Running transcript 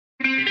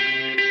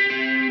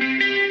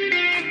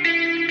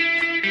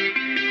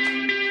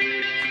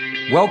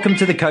Welcome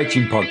to the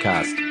Coaching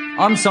Podcast.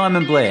 I'm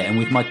Simon Blair, and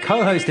with my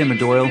co-host Emma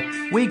Doyle,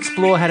 we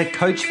explore how to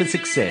coach for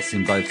success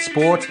in both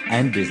sport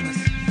and business.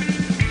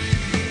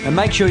 And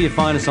make sure you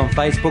find us on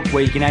Facebook,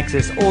 where you can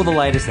access all the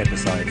latest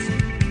episodes.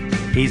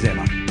 Here's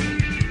Emma.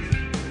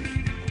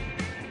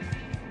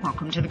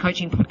 Welcome to the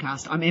Coaching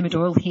Podcast. I'm Emma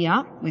Doyle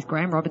here with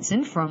Graham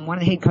Robertson, from one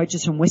of the head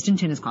coaches from Western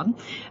Tennis Club,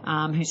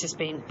 who's just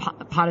been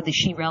part of the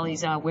She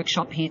Rallies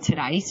workshop here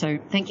today. So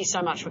thank you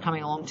so much for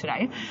coming along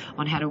today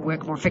on how to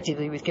work more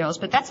effectively with girls.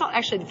 But that's not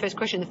actually the first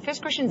question. The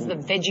first question is the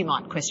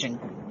Vegemite question.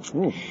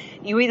 Ooh.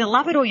 You either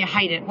love it or you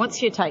hate it.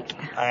 What's your take?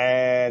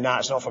 Nah,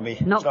 it's not for me.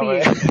 Not for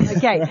you.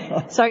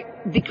 Okay. So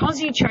because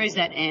you chose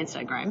that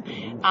answer, Graham,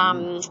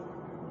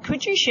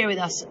 could you share with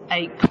us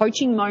a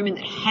coaching moment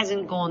that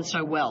hasn't gone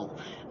so well,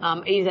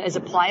 either as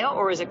a player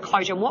or as a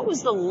coach? And what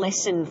was the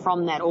lesson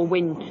from that, or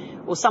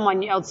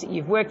someone else that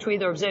you've worked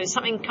with or observed?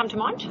 Something come to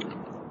mind?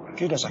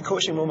 Goodness, a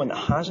coaching moment that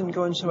hasn't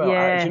gone so well.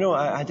 Yeah.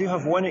 I do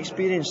have one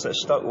experience that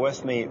stuck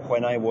with me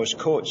when I was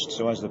coached,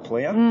 so as the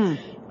player.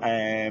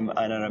 And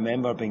I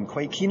remember being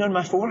quite keen on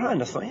my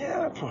forehand. I thought,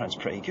 yeah, forehand's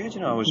pretty good.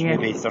 I was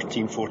maybe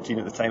 13, 14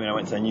 at the time, and I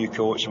went to a new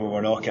coach and we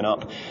were knocking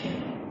up.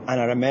 And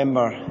I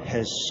remember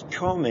his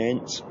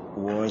comment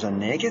was a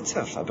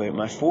negative about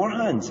my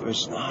forehand. It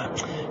was,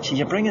 see,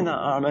 you're bringing that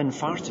arm in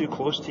far too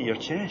close to your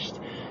chest.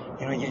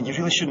 You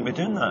really shouldn't be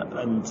doing that.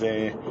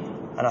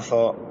 And I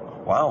thought,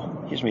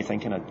 wow, here's me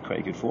thinking I had quite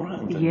a good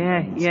forehand.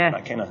 And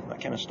that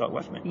kind of stuck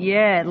with me.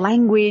 Yeah,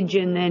 language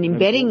and then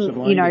embedding,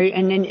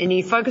 and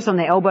you focus on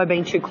the elbow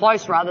being too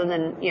close rather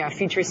than, a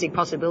futuristic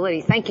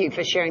possibility. Thank you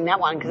for sharing that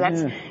one, because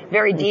that's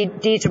very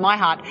dear to my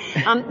heart.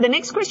 The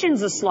next question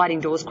is a sliding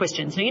doors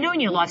question. So when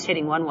your life's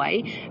heading one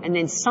way and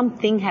then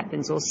something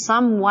happens or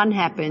someone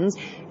happens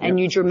and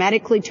you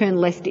dramatically turn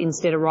left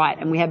instead of right,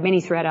 and we have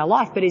many throughout our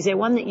life, but is there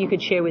one that you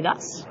could share with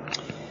us?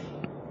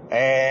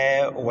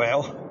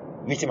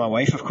 Meeting my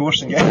wife, of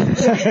course, and get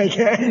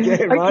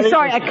married.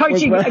 Sorry, a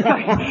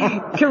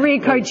career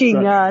coaching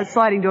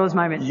sliding doors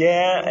moment.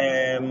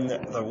 Yeah,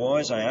 there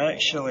was.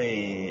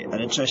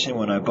 An interesting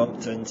one. I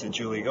bumped into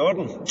Julie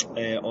Gordon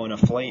on a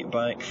flight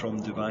back from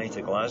Dubai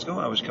to Glasgow.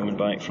 I was coming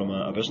back from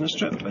a business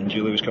trip, and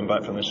Julie was coming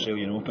back from the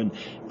Australian Open,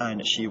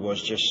 and she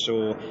was just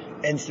so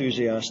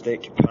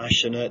enthusiastic,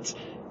 passionate,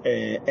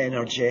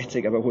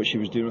 energetic about what she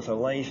was doing with her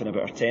life and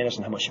about her tennis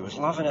and how much she was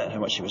loving it and how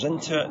much she was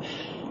into it.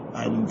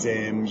 And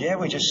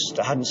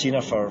I hadn't seen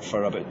her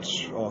for about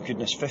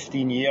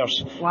 15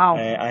 years. Wow.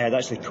 I had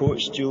actually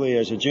coached Julie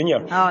as a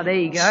junior. Oh, there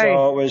you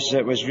go. So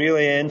it was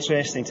really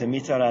interesting to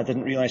meet her. I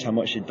didn't realise how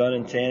much she'd done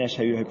in tennis,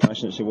 how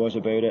passionate she was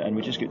about it, and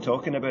we just got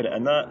talking about it.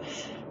 And that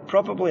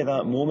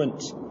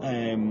moment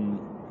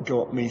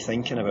got me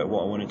thinking about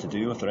what I wanted to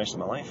do with the rest of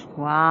my life.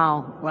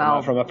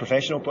 Wow. From a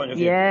professional point of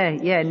view. Yeah.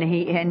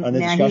 And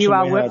now here you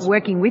are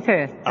working with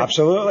her.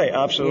 Absolutely.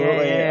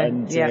 Yeah.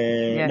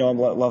 And I'm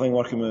loving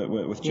working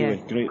with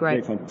Julie.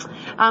 Great fun.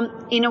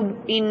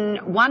 In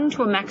 1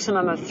 to a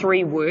maximum of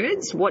 3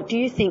 words, what do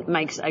you think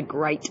makes a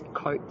great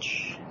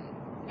coach?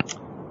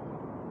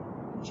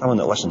 Someone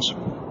that listens.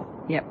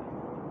 Yep.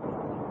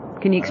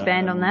 Can you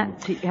expand on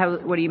that?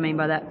 What do you mean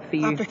by that for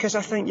you? Because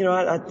I think,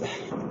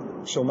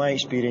 so my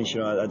experience,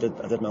 I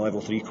did my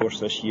level 3 course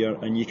this year,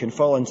 and you can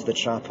fall into the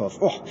trap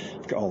of,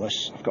 I've got all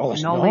this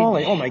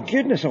knowledge. Oh my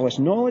goodness, all this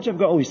knowledge. I've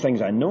got all these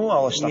things I know,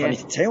 all this stuff I need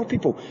to tell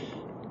people.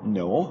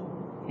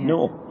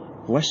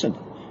 No, listen.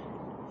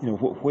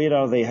 Where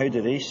are they? How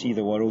do they see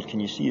the world? Can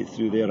you see it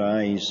through their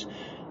eyes?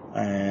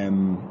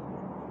 And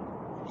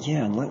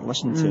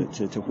listen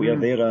to where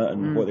they're at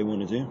and what they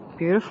want to do.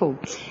 Beautiful.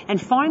 And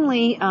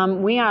finally,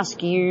 we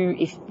ask you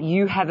if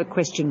you have a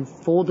question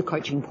for the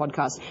Coaching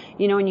Podcast.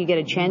 When you get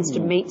a chance to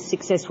meet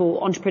successful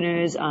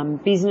entrepreneurs,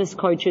 business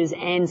coaches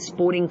and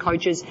sporting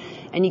coaches,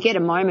 and you get a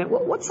moment,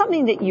 what's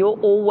something that you're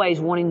always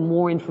wanting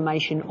more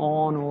information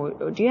on,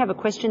 or do you have a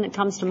question that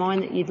comes to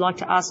mind that you'd like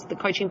to ask the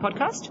Coaching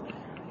Podcast?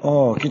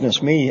 Oh,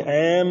 goodness me.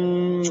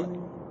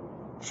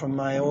 From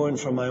my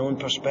own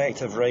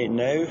perspective right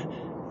now,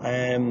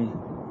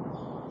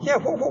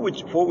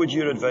 what would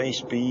your advice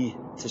be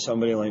to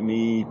somebody like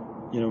me?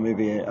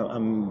 Maybe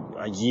I'm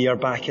a year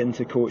back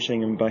into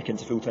coaching and back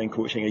into full-time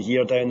coaching, a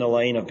year down the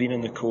line. I've been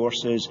in the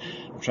courses.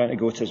 I'm trying to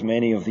go to as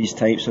many of these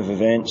types of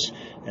events,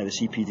 the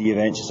CPD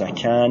events, as I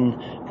can.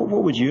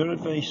 What would your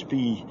advice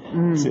be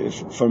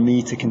for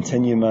me to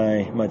continue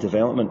my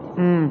development?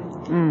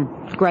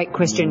 Great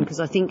question,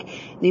 because I think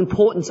the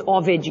importance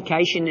of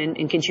education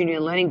and continuing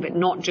learning, but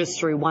not just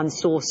through one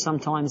source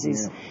sometimes,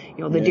 is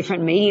the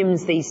different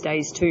mediums these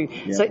days too.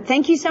 Yeah. So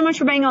thank you so much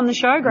for being on the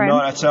show, Graham.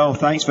 Not at all.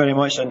 Thanks very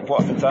much, and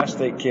what a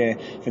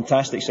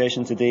fantastic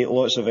session today.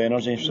 Lots of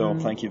energy, so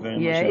thank you very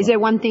much. Yeah. Is there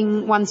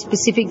one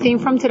specific thing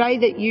from today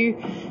that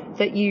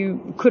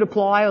you could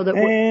apply, or that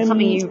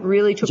something you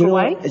really took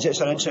away? It's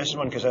an interesting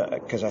one,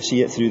 because I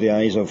see it through the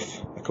eyes of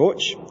a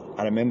coach.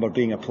 I remember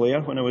being a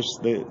player when I was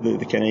the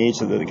kind of age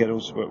that the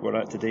girls were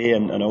at today,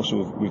 and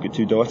also we've got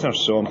 2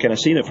 daughters, so I'm kind of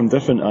seeing it from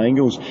different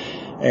angles.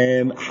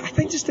 I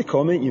think just the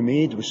comment you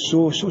made was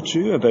so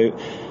true about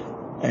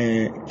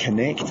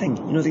connecting.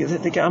 You know,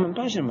 I'm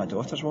imagining my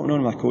daughters walking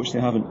on with a coach they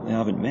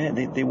haven't met.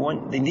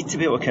 They need to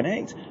be able to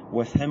connect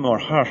with him or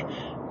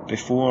her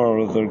before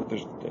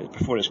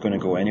it's going to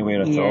go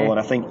anywhere at all. And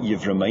I think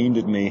you've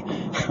reminded me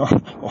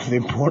of the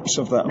importance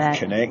of that, of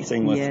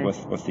connecting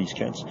with these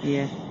kids.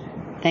 Yeah.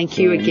 Thank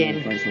you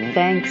again.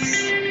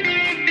 Thanks.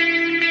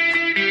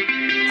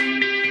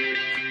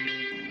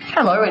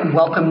 Hello and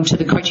welcome to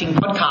the Coaching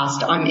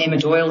Podcast. I'm Emma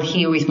Doyle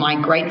here with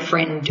my great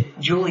friend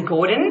Julie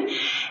Gordon,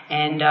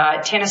 and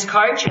tennis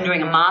coach, and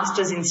doing a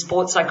master's in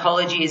sports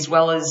psychology as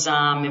well as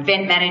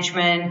event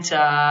management,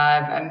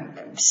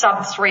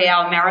 sub 3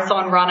 hour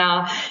marathon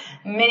runner,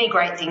 many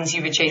great things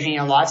you've achieved in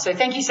your life. So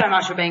thank you so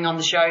much for being on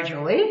the show,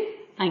 Julie.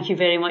 Thank you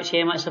very much,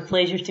 Emma. It's a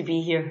pleasure to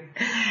be here.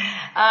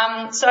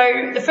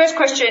 So the first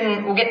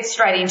question, we'll get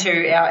straight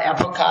into our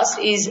podcast,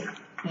 is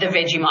the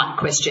Vegemite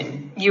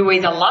question. You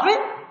either love it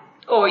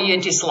or you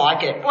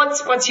dislike it.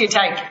 What's your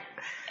take?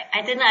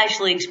 I didn't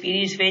actually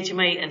experience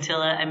Vegemite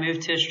until I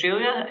moved to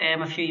Australia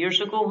a few years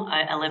ago.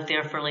 I lived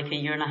there for like a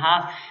year and a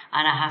half,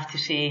 and I have to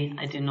say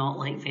I do not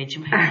like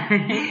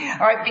Vegemite.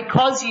 All right,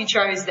 because you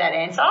chose that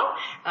answer,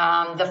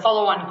 the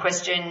follow-on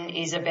question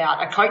is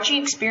about a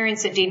coaching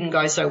experience that didn't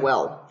go so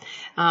well.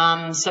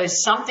 So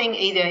something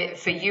either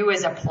for you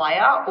as a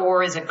player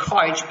or as a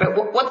coach, but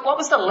what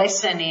was the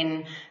lesson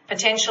in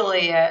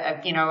potentially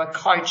a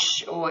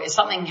coach, or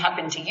something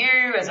happened to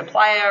you as a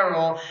player,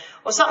 or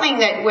something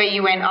where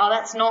you went, oh,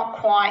 that's not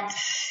quite,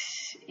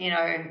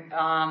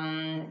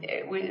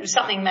 it was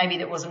something maybe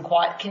that wasn't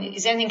quite,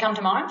 does anything come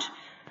to mind?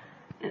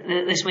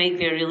 This might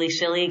be a really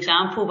silly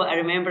example, but I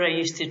remember I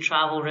used to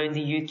travel around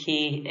the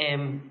UK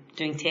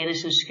doing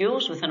tennis in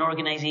schools with an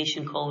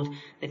organisation called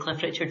the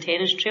Cliff Richard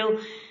Tennis Trail,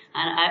 and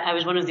I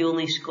was one of the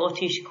only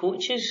Scottish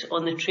coaches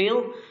on the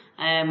trail,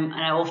 and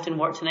I often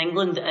worked in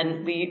England,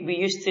 and we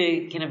used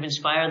to kind of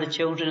inspire the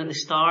children at the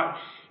start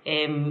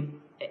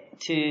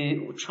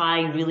to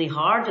try really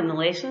hard in the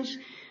lessons,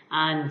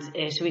 and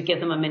so we'd give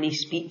them a mini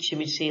speech and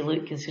we'd say,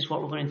 look, this is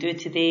what we're going to do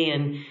today,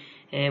 and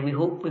we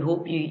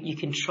hope you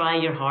can try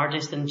your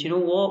hardest, and do you know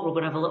what, we're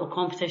going to have a little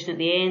competition at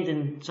the end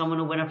and someone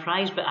will win a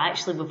prize, but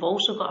actually we've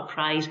also got a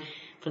prize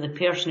for the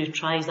person who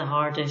tries the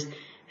hardest,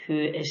 who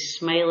is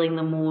smiling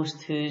the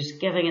most, who's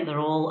giving it their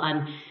all,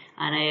 and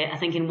I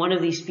think in one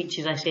of these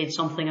speeches I said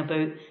something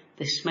about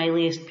the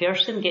smiliest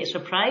person gets a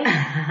prize,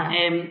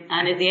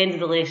 and at the end of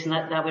the lesson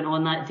that went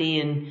on that day,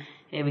 and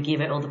we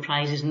gave out all the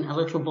prizes, and a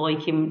little boy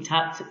came,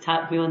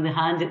 tapped me on the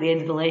hand at the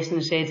end of the lesson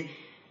and said,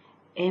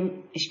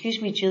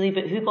 excuse me, Julie,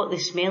 but who got the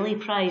smelly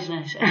prize? And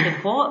I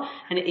said, what?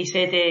 And he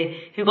said,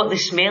 who got the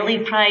smelly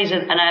prize?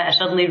 And I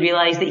suddenly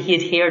realised that he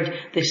had heard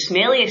the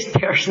smelliest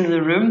person in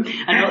the room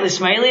and not the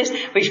smiliest,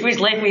 which was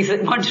left me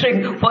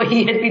wondering what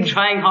he had been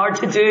trying hard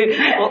to do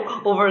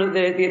over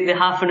the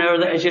half an hour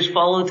that has just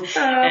followed. Maybe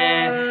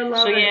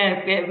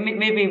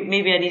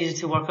I needed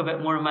to work a bit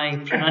more on my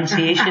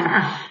pronunciation.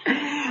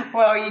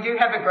 Well, you do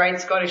have a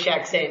great Scottish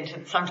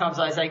accent. Sometimes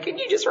I say, can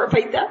you just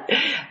repeat that?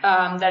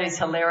 That is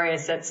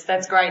hilarious.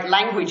 That's great.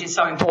 Language is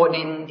so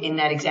important in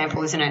that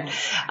example, isn't it?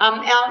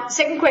 Our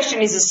second question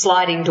is a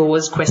sliding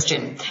doors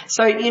question.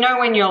 So,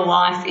 when your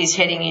life is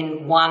heading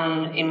in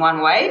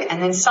one way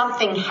and then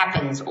something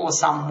happens, or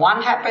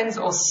someone happens,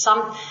 or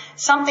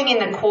something in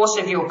the course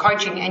of your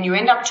coaching, and you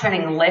end up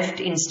turning left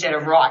instead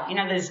of right.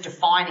 There's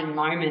defining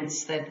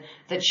moments that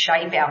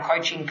shape our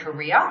coaching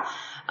career.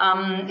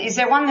 Is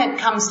there one that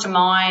comes to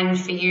mind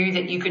for you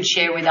that you could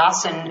share with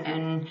us,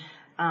 and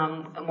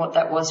what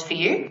that was for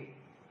you?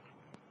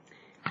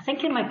 I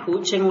think in my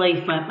coaching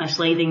life, my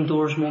sliding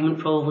doors moment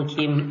probably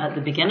came at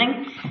the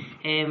beginning.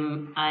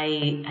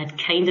 I had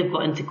kind of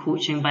got into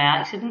coaching by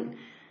accident,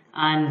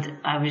 and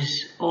I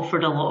was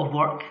offered a lot of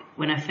work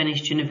when I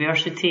finished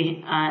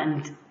university,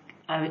 and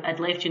I'd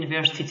left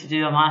university to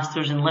do a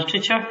master's in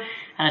literature,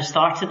 and I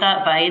started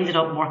that, but I ended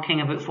up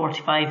working about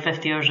 45,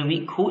 50 hours a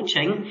week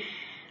coaching.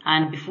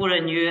 And before I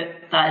knew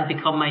it, that had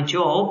become my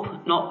job.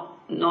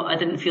 I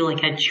didn't feel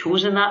like I'd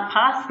chosen that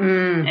path.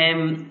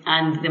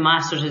 And the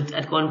masters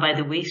had gone by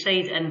the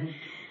wayside. And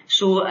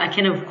so I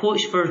kind of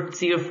coached for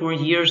 3 or 4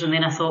 years, and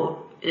then I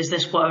thought, is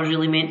this what I was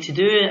really meant to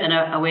do? And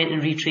I went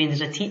and retrained as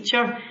a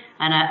teacher,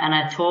 and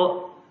I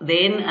taught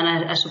then.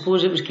 And I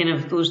suppose it was kind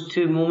of those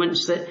two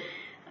moments that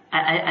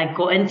I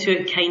got into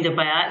it kind of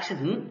by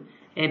accident,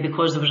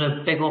 because there was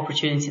a big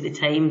opportunity at the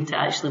time to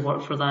actually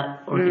work for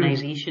that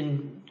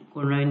organisation,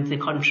 going around the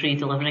country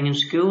delivering in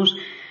schools.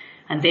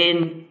 And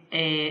then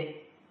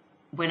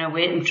when I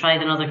went and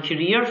tried another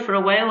career for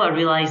a while, I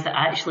realised that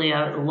actually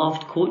I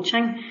loved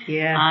coaching.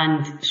 Yeah.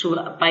 And so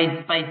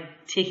by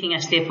taking a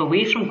step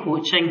away from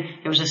coaching,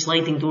 it was a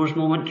sliding doors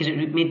moment, because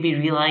it made me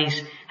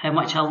realise how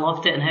much I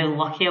loved it and how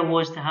lucky I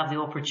was to have the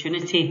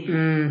opportunity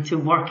to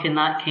work in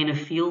that kind of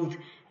field,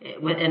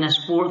 in a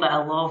sport that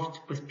I loved,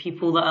 with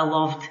people that I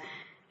loved,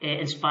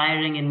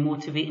 inspiring and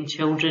motivating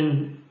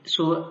children.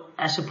 So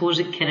I suppose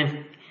it kind of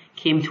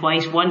came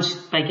twice, once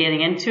by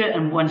getting into it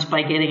and once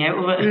by getting out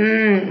of it.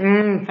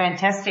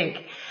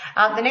 Fantastic.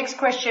 The next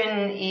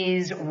question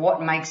is,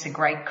 what makes a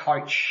great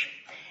coach?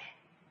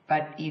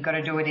 but you've got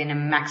to do it in a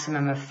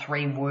maximum of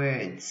 3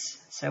 words.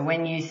 So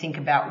when you think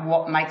about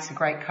what makes a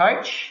great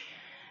coach,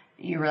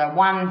 you're either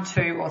 1,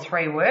 2 or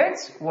 3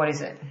 words. What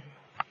is it?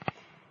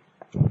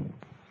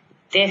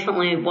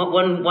 Definitely,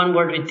 one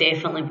word would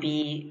definitely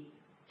be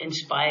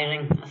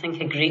inspiring. I think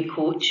a great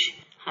coach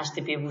has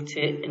to be able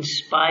to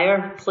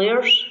inspire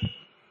players.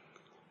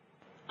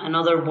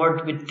 Another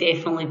word would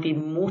definitely be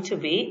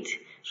motivate.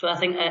 So I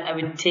think I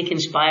would take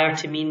inspire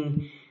to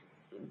mean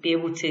be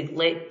able to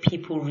let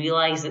people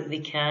realise that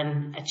they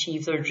can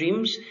achieve their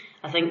dreams.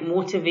 I think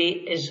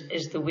motivate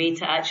is the way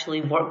to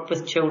actually work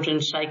with children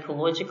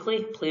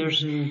psychologically,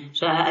 players. Mm-hmm.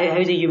 So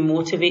how do you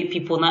motivate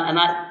people? And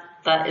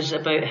that is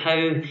about how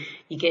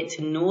you get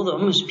to know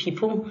them as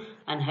people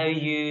and how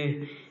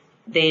you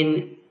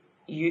then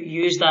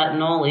use that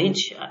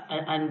knowledge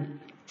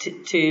and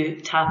to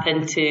tap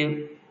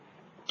into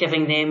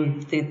giving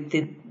them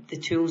the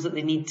tools that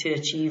they need to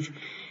achieve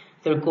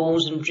their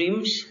goals and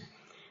dreams.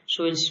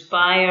 So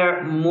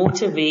inspire,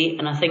 motivate,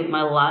 and I think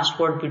my last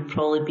word would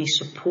probably be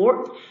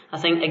support. I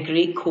think a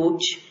great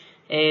coach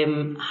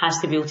has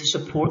to be able to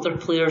support their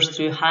players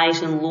through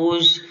highs and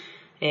lows,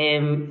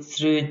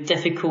 through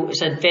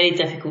it's a very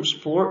difficult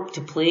sport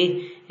to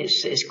play.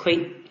 It's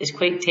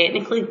quite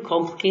technically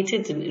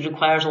complicated and it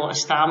requires a lot of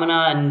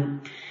stamina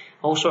and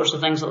all sorts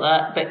of things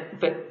like that.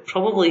 But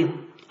probably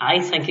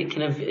I think it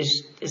kind of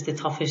is the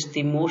toughest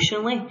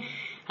emotionally.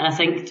 And I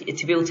think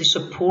to be able to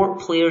support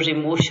players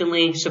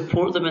emotionally,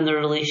 support them in their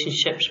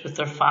relationships with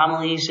their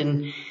families,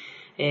 and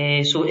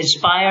so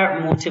inspire,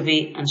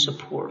 motivate and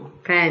support.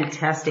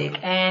 Fantastic.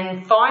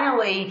 And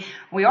finally,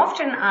 we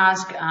often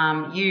ask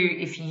you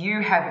if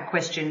you have a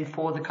question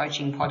for the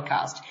coaching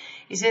podcast.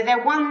 Is there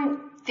that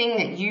one thing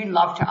that you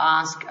love to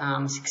ask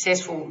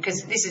successful,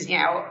 because this is,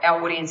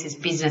 our audience is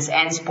business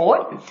and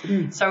sport.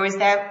 Mm. So is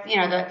that,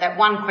 that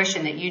one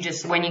question that you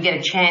just, when you get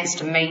a chance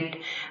to meet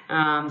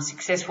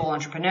successful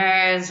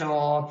entrepreneurs,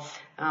 or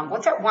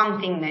what's that one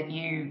thing that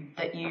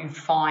you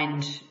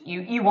find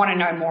you want to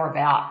know more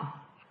about?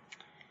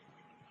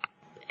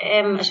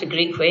 It's a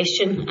great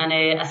question, and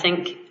I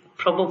think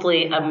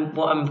probably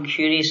what I'm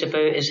curious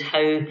about is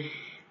how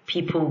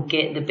people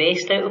get the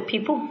best out of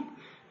people.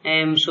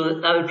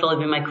 So that would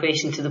probably be my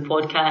question to the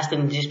podcast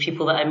and just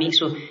people that I meet.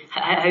 So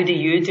how do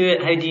you do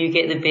it? How do you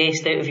get the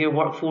best out of your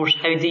workforce?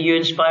 How do you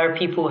inspire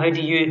people? How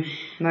do you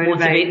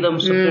motivate them,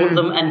 support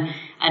them?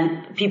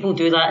 And people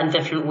do that in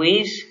different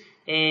ways.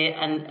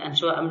 And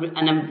so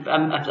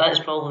that is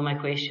probably my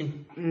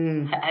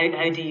question.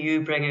 How do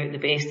you bring out the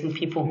best in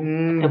people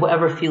in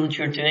whatever field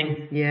you're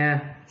doing?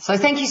 Yeah. So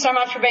thank you so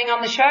much for being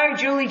on the show,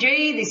 Julie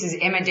G. This is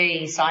Emma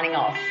D signing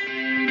off.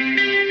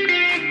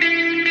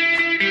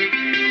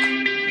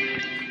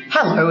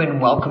 Hello and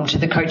welcome to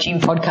the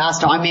Coaching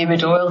Podcast. I'm Emma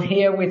Doyle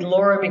here with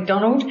Lorraine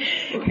McDonald,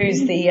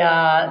 who's the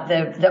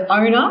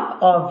owner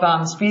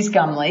of Spears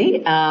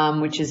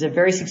Gumley, which is a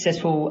very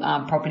successful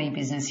property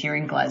business here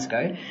in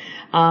Glasgow.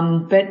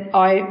 But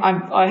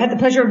I had the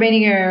pleasure of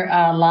meeting her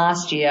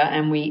last year,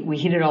 and we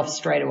hit it off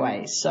straight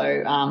away.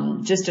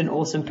 So just an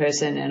awesome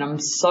person, and I'm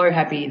so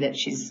happy that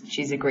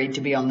she's agreed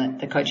to be on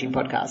the Coaching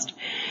Podcast.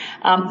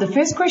 The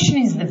first question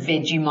is the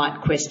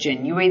Vegemite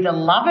question. You either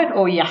love it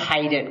or you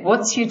hate it.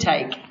 What's your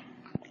take?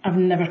 I've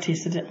never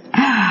tasted it.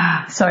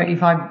 So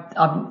if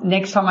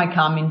next time I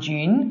come in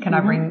June, can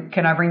I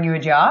bring you a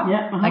jar?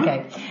 Yeah. Uh-huh.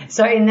 Okay.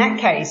 So in that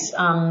case,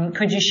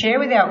 could you share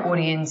with our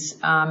audience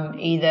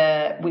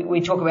either we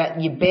talk about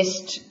your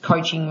best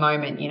coaching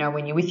moment,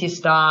 when you're with your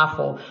staff,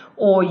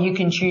 or you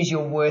can choose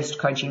your worst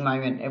coaching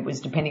moment. It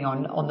was depending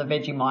on the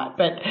Vegemite,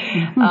 but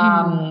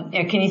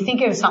can you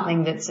think of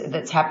something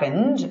that's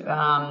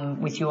happened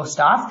with your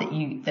staff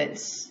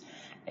that's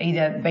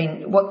either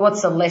been,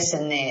 what's the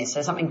lesson there?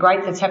 So something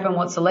great that's happened,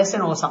 what's the lesson,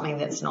 or something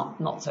that's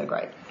not so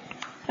great?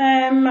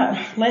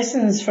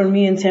 Lessons for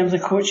me in terms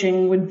of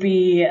coaching would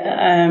be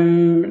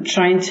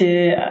trying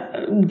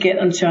to get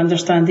them to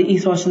understand the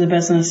ethos of the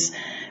business,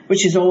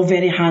 which is all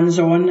very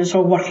hands-on. It's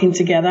all working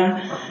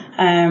together.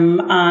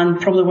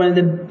 And probably one of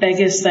the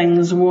biggest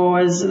things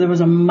was there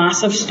was a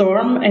massive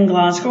storm in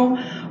Glasgow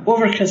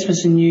over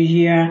Christmas and New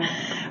Year,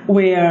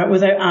 where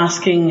without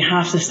asking,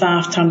 half the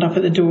staff turned up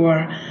at the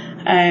door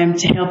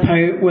to help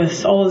out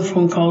with all of the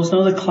phone calls and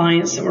all the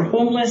clients that were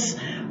homeless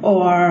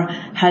or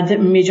had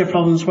major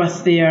problems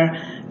with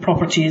their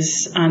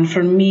properties. And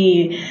for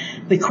me,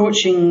 the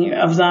coaching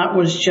of that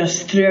was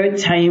just throughout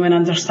time and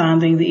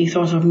understanding the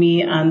ethos of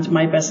me and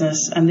my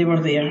business, and they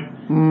were there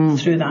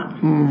through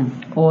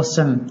that.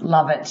 Awesome.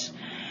 Love it.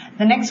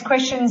 The next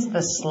question's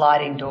the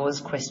sliding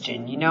doors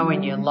question.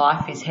 When your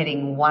life is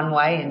heading one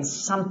way and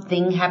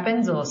something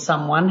happens or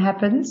someone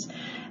happens,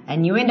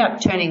 and you end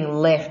up turning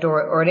left,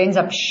 or it ends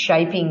up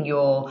shaping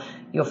your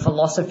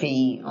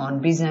philosophy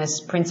on business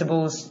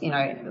principles,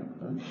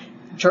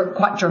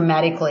 quite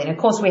dramatically. And of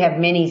course we have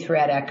many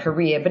throughout our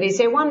career, but is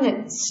there one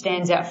that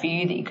stands out for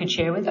you that you could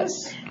share with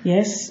us?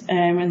 Yes.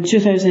 In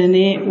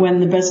 2008, when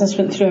the business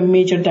went through a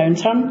major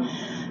downturn,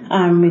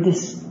 we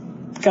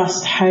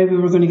discussed how we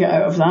were going to get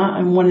out of that,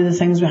 and one of the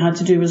things we had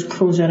to do was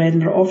close our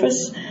Edinburgh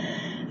office.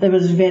 there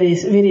was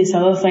various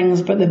other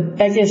things, but the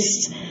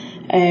biggest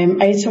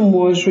item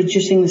was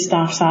reducing the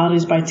staff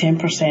salaries by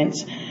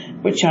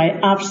 10%, which I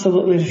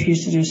absolutely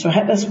refused to do. So I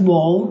hit this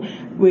wall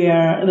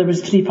where there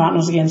was 3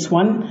 partners against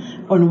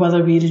 1 on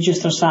whether we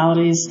reduced our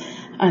salaries,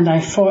 and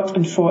I fought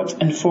and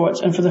fought and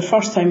fought, and for the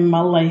first time in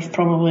my life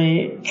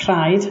probably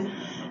cried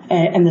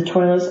in the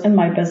toilets in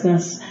my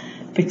business,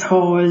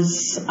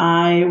 because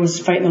I was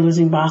fighting a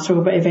losing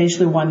battle, but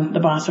eventually won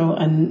the battle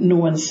and no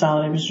one's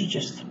salary was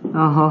reduced.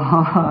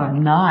 Oh,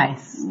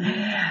 nice.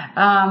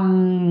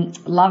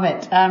 Love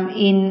it.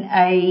 In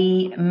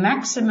a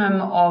maximum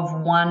of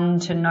 1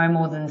 to no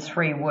more than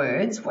 3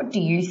 words, what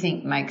do you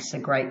think makes a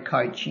great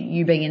coach?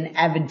 You being an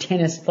avid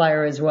tennis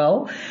player as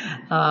well.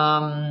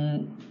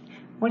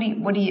 What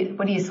are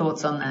your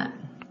thoughts on that?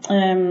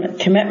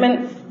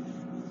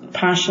 Commitment,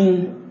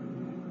 passion,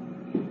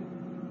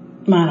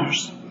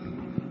 manners.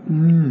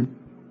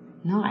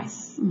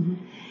 Nice. Mm-hmm.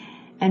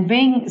 And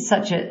being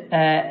such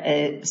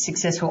a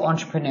successful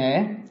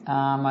entrepreneur,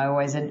 I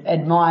always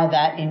admire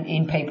that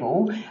in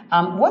people.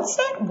 What's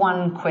that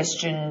one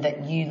question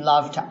that you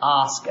love to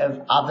ask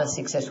of other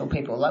successful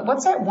people? Like,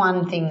 what's that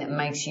one thing that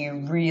makes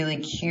you really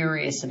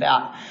curious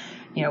about,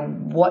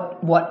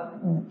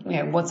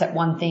 what's that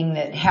one thing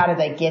that, how do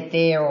they get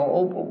there?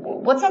 Or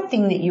what's that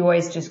thing that you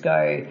always just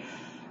go,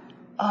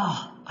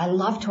 oh, I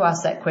love to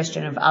ask that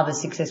question of other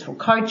successful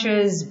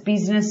coaches,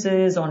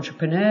 businesses,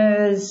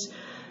 entrepreneurs.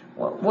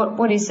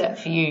 What is that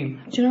for you?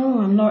 Do you know,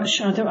 I'm not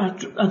sure. I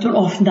don't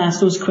often ask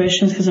those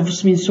questions because I've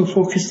just been so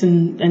focused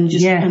in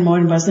my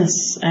own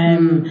business.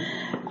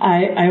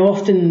 I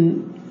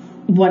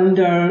often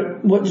wonder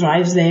what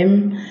drives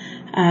them,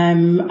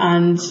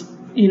 and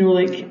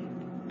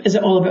is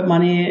it all about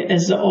money?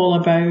 Is it all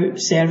about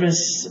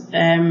service,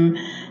 and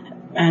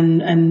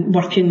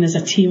working as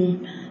a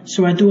team?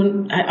 So I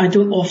don't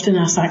often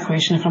ask that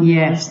question, if I'm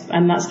honest,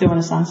 and that's the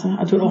honest answer.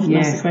 I don't often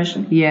ask the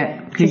question.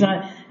 Yeah, because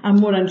I'm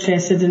more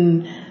interested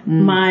in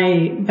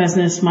my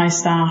business, my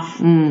staff,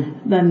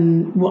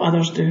 than what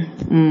others do.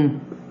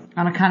 And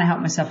I can't help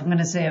myself. I'm going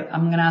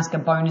to ask a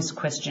bonus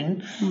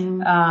question.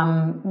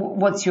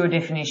 What's your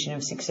definition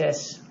of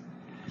success?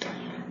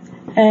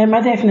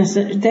 My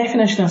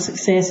definition of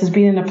success is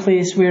being in a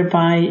place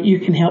whereby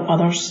you can help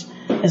others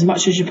as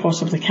much as you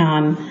possibly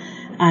can,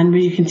 and where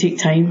you can take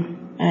time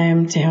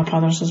to help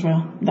others as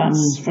well.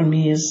 That's for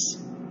me is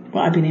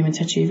what I've been aiming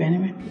to achieve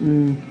anyway.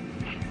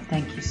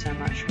 Thank you so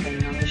much for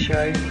being on the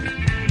show.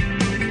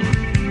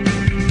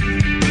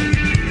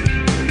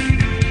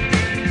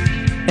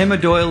 Emma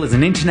Doyle is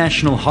an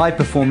international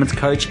high-performance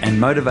coach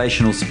and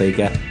motivational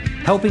speaker,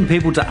 helping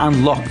people to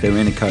unlock their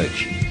inner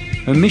coach.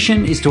 Her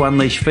mission is to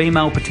unleash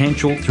female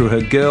potential through her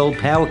Girl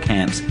Power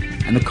Camps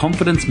and the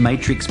Confidence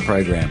Matrix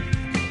program.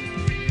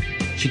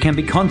 She can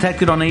be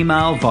contacted on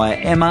email via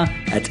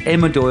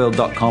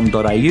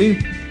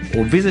emma@emmadoyle.com.au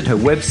or visit her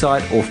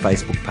website or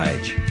Facebook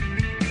page.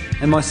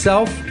 And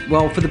myself,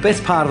 well, for the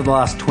best part of the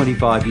last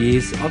 25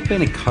 years, I've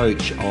been a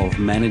coach of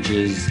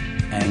managers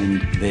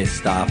and their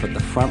staff at the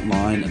front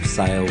line of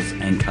sales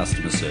and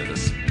customer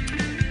service.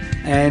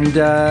 And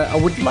I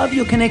would love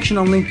your connection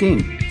on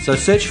LinkedIn. So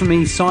search for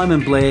me,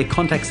 Simon Blair,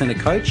 Contact Centre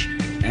Coach,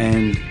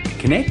 and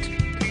connect.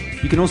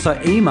 You can also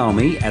email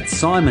me at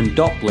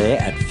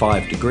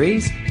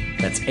simon.blair@5degrees.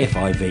 That's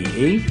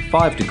FIVE,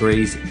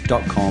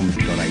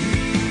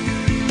 5degrees.com.au.